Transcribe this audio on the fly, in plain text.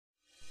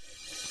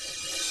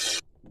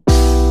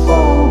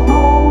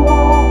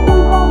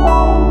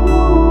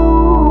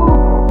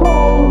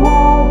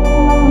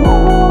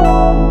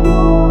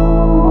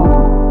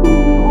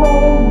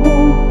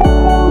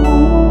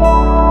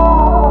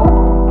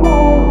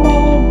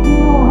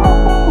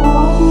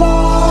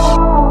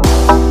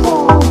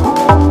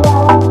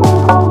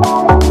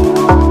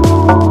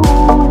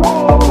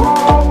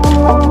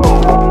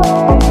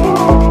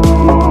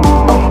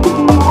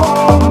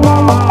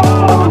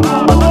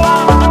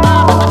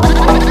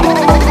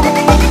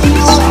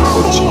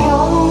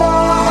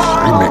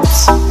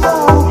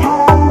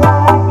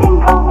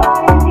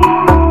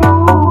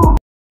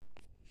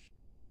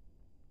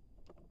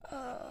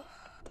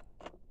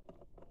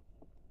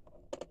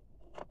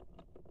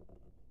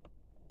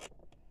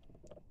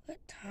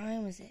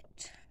time is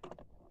it?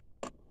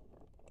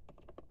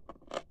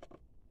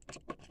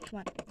 Come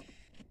on.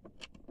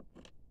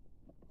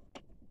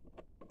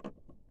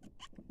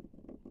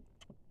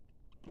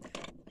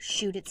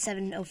 Shoot, it's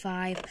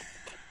 7:05.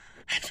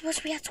 I'm supposed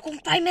to be at school in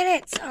 5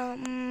 minutes.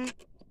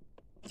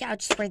 Yeah, I'll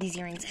just wear these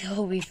earrings.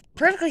 It'll be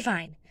perfectly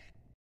fine.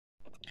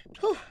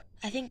 Whew,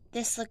 I think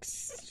this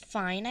looks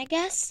fine, I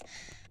guess.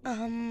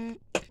 Let's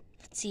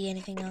see,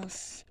 anything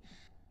else?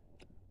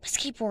 My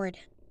skateboard.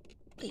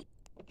 Wait,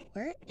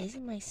 where is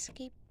my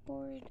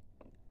skateboard?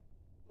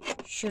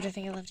 Shoot, I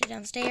think I left it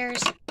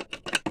downstairs.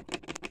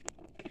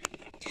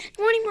 Good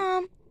morning,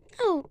 Mom.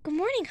 Oh, good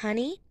morning,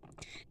 honey.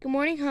 Good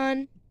morning,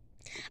 hon.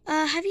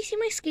 Have you seen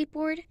my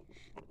skateboard?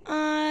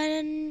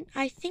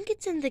 I think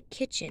it's in the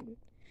kitchen.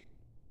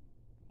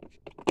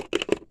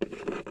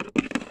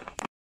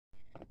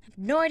 I have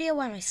no idea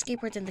why my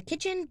skateboard's in the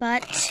kitchen,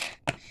 but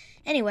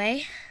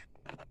anyway.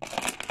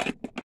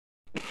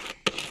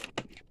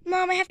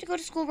 Mom, I have to go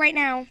to school right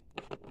now.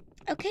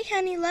 Okay,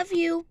 honey, love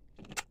you.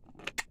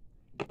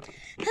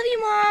 Love you,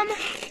 Mom.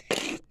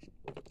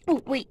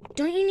 Oh, wait,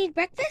 don't you need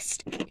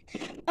breakfast?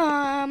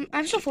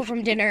 I'm so full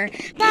from dinner.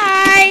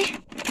 Bye!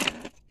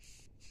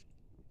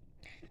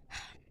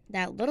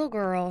 That little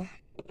girl.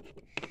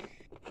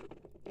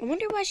 I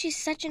wonder why she's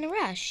such in a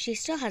rush. She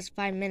still has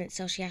 5 minutes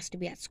till she has to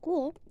be at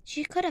school.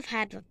 She could have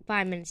had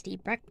 5 minutes to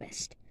eat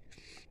breakfast.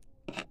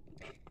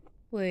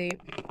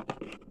 Wait.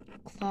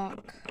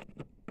 Clock.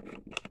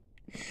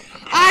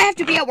 I have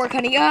to be at work,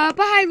 honey.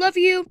 Bye. Love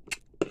you.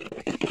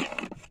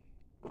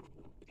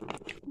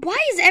 Why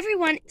is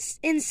everyone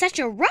in such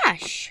a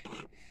rush?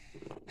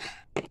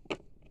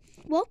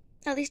 Well,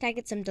 at least I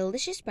get some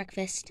delicious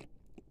breakfast.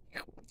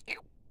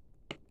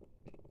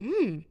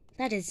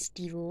 That is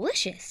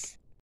delicious.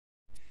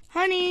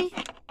 Honey,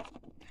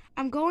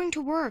 I'm going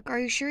to work. Are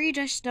you sure you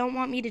just don't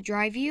want me to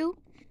drive you?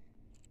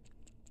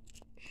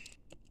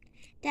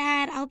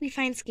 Dad, I'll be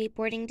fine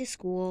skateboarding to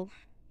school.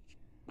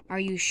 Are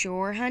you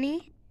sure,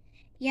 honey?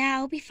 Yeah,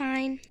 I'll be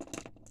fine.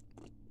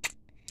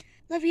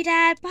 Love you,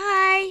 Dad.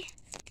 Bye.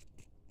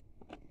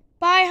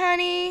 Bye,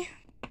 honey.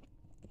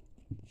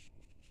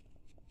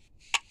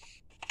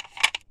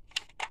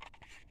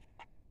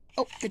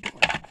 Oh, the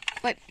door.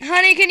 But,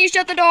 honey, can you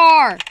shut the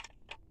door?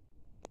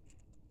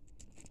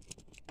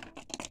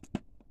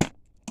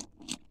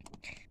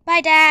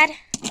 Bye, Dad.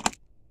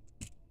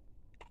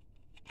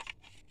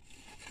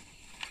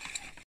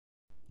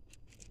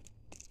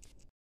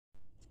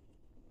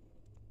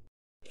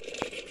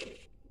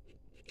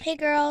 Hey,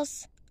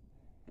 girls.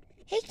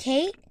 Hey,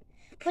 Kate.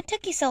 What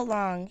took you so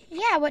long?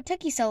 Yeah, what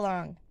took you so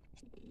long?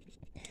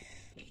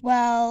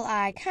 Well,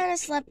 I kind of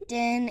slept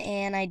in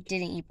and I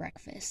didn't eat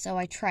breakfast, so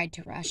I tried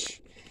to rush.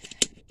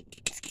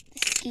 Let's get the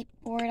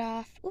skateboard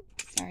off.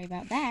 Oops, sorry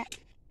about that.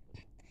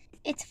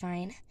 It's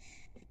fine.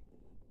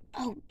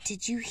 Oh,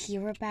 did you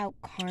hear about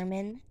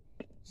Carmen?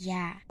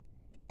 Yeah,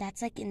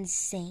 that's like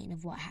insane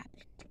of what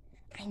happened.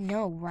 I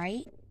know,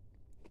 right?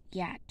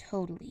 Yeah,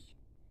 totally.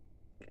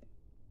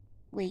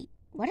 Wait,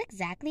 what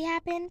exactly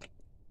happened?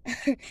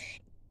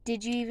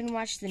 Did you even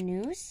watch the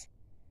news?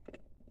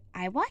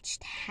 I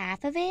watched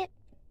half of it,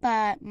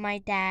 but my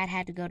dad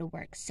had to go to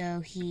work,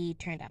 so he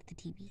turned off the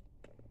TV.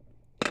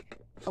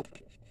 Oh,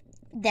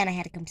 then I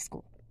had to come to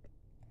school.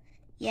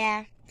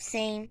 Yeah,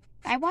 same.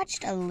 I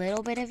watched a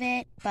little bit of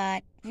it,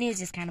 but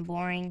news is kind of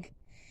boring.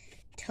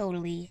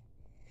 Totally.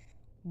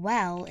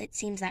 Well, it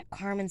seems that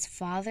Carmen's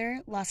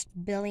father lost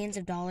billions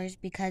of dollars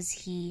because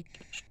he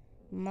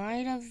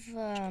might have,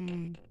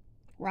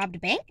 robbed a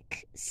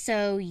bank?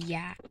 So,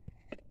 yeah.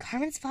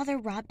 Carmen's father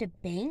robbed a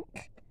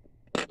bank?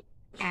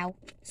 Ow,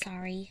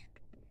 sorry.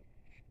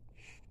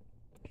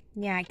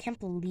 Yeah, I can't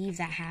believe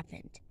that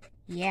happened.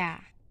 Yeah.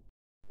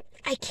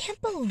 I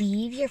can't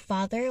believe your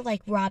father,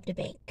 robbed a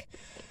bank.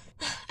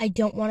 I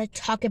don't want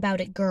to talk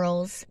about it,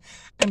 girls.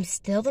 I'm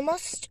still the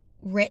most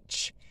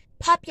rich,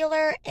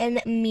 popular,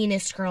 and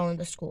meanest girl in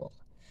the school.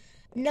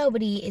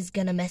 Nobody is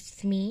gonna mess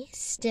with me,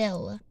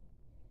 still.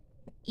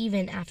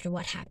 Even after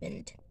what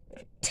happened.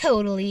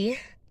 Totally.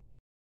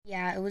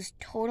 Yeah, it was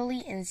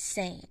totally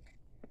insane.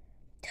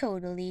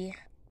 Totally.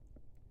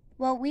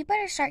 Well, we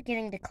better start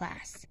getting to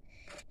class.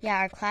 Yeah,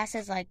 our class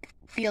is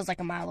feels like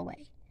a mile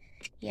away.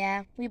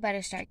 Yeah, we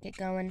better get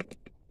going.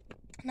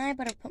 And I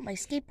better put my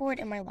skateboard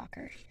in my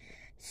locker.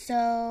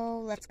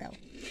 So, let's go.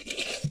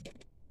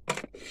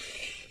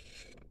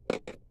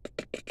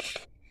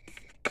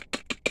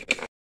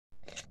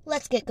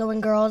 Let's get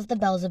going, girls. The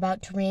bell's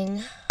about to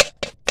ring.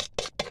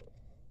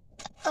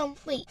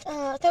 Wait,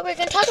 I thought we were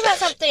going to talk about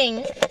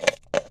something.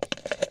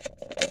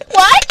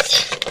 What?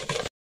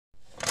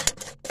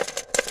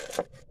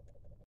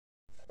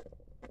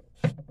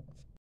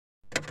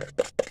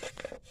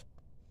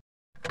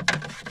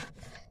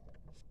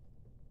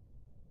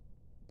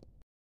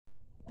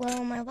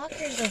 Well, my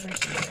locker's over here.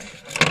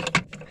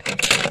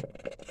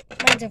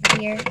 Mine's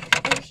over here.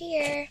 Over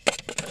here.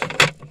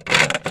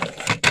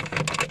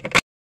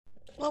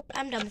 Well,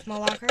 I'm done with my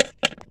locker.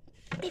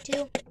 Me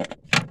too.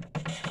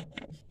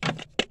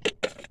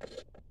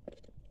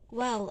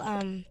 Well,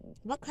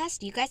 what class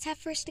do you guys have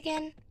first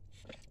again?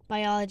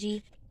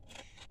 Biology.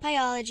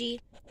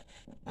 Biology.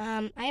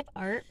 I have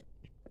art.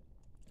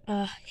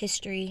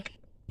 History.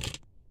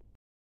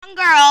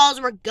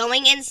 Girls, we're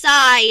going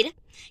inside.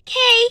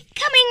 Kay,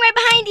 coming right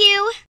behind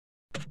you.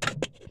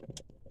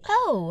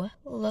 Oh,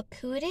 look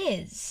who it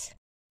is.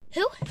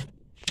 Who?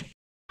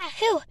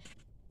 Who?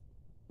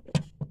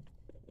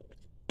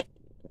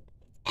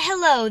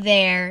 Hello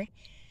there.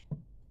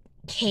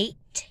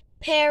 Kate,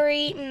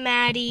 Perry,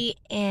 Maddie,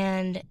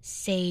 and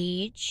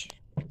Sage.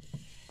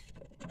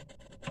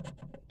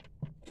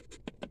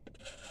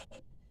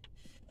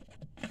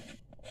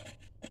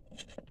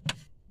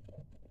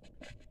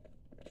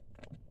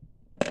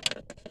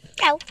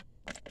 Oh,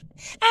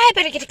 I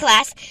better get to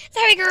class.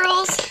 Sorry,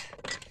 girls.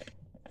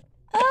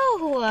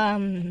 Oh,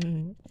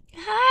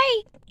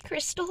 hi,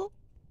 Crystal.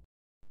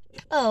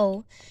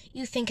 Oh,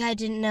 you think I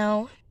didn't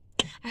know?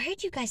 I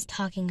heard you guys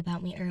talking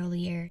about me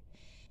earlier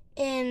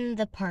in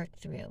the park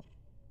through.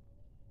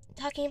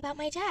 Talking about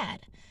my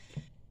dad,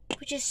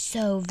 which is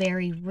so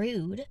very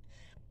rude.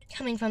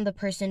 Coming from the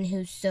person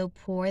who's so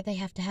poor they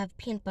have to have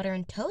peanut butter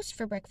and toast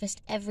for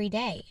breakfast every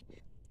day.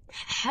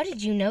 How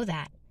did you know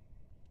that?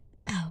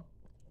 Oh,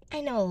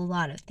 I know a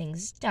lot of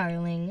things,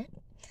 darling.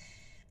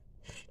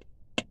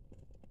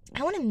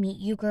 I want to meet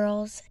you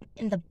girls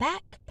in the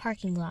back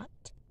parking lot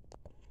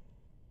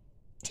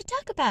to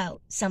talk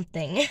about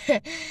something.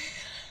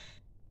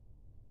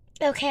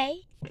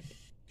 Okay?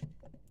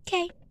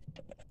 Okay.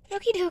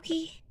 Okie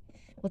dokie.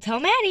 We'll tell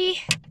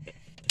Maddie.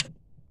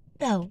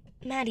 Oh,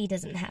 Maddie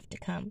doesn't have to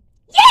come.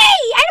 Yay!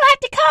 I don't have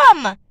to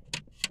come!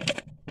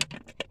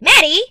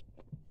 Maddie!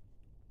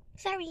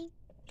 Sorry.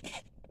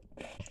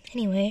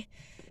 Anyway.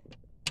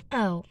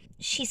 Oh,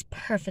 she's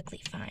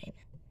perfectly fine.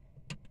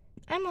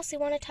 I mostly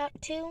want to talk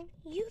to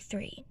you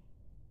three.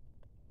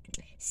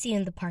 See you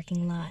in the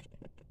parking lot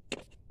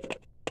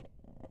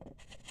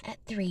at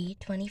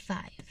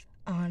 3:25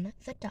 on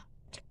the dot.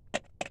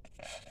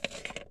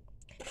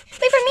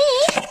 Wait for me!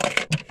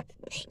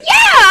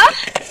 Yeah!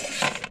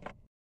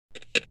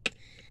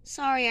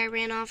 Sorry I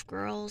ran off,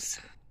 girls.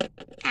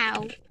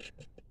 Ow.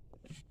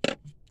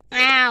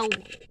 Ow.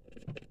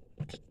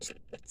 Just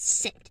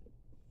sit.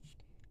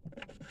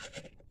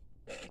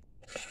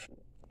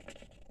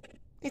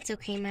 It's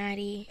okay,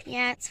 Maddie.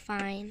 Yeah, it's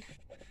fine.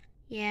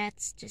 Yeah,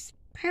 it's just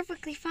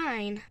perfectly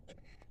fine.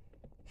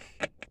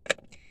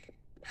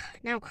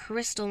 Now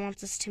Crystal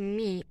wants us to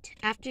meet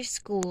after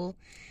school,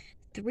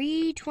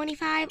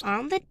 3:25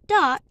 on the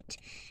dot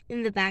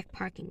in the back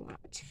parking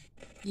lot.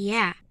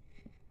 Yeah.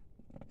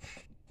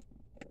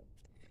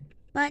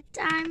 But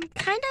I'm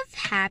kind of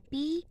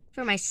happy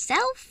for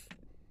myself.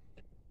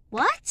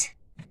 What?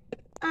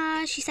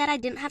 She said I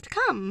didn't have to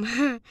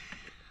come.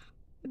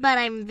 But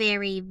I'm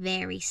very,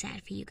 very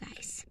sad for you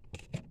guys.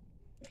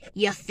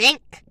 You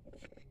think?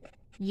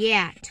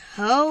 Yeah,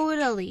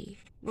 totally.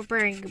 We're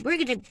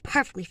gonna be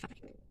perfectly fine.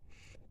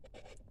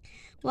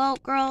 Well,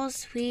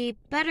 girls, we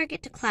better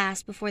get to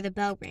class before the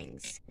bell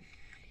rings.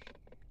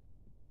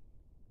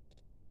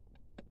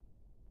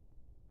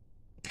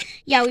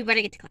 Yeah, we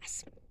better get to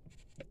class.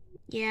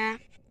 Yeah,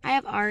 I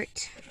have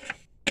art.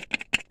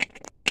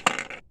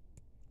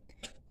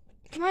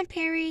 Come on,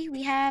 Perry,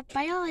 we have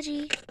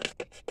biology.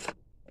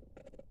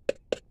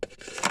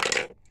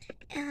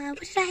 What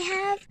did I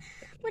have?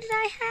 What did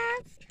I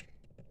have?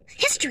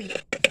 History!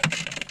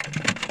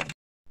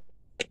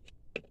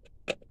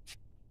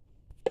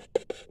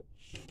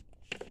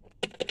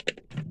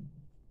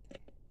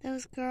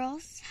 Those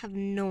girls have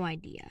no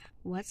idea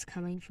what's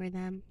coming for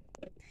them.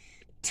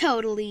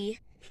 Totally.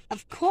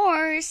 Of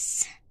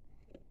course.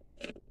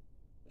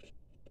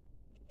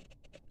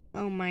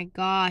 Oh my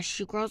gosh,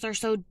 you girls are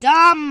so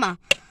dumb.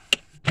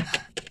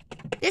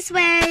 This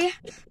way.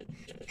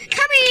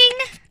 Coming!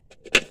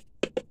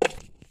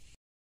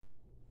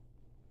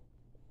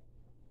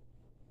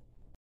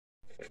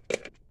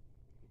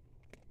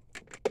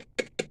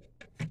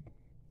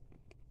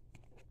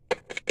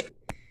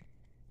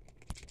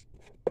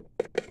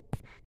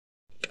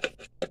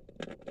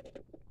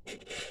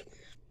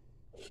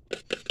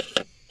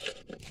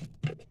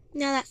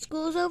 Now that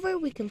school's over,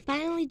 we can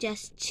finally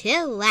just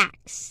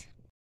chillax.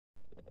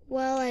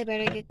 Well, I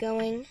better get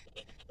going.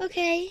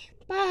 Okay,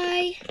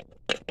 bye.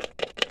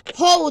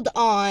 Hold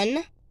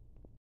on.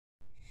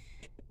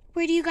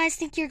 Where do you guys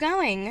think you're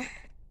going?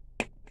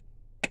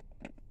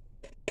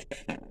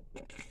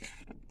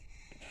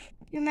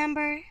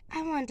 Remember,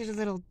 I wanted a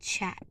little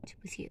chat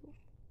with you.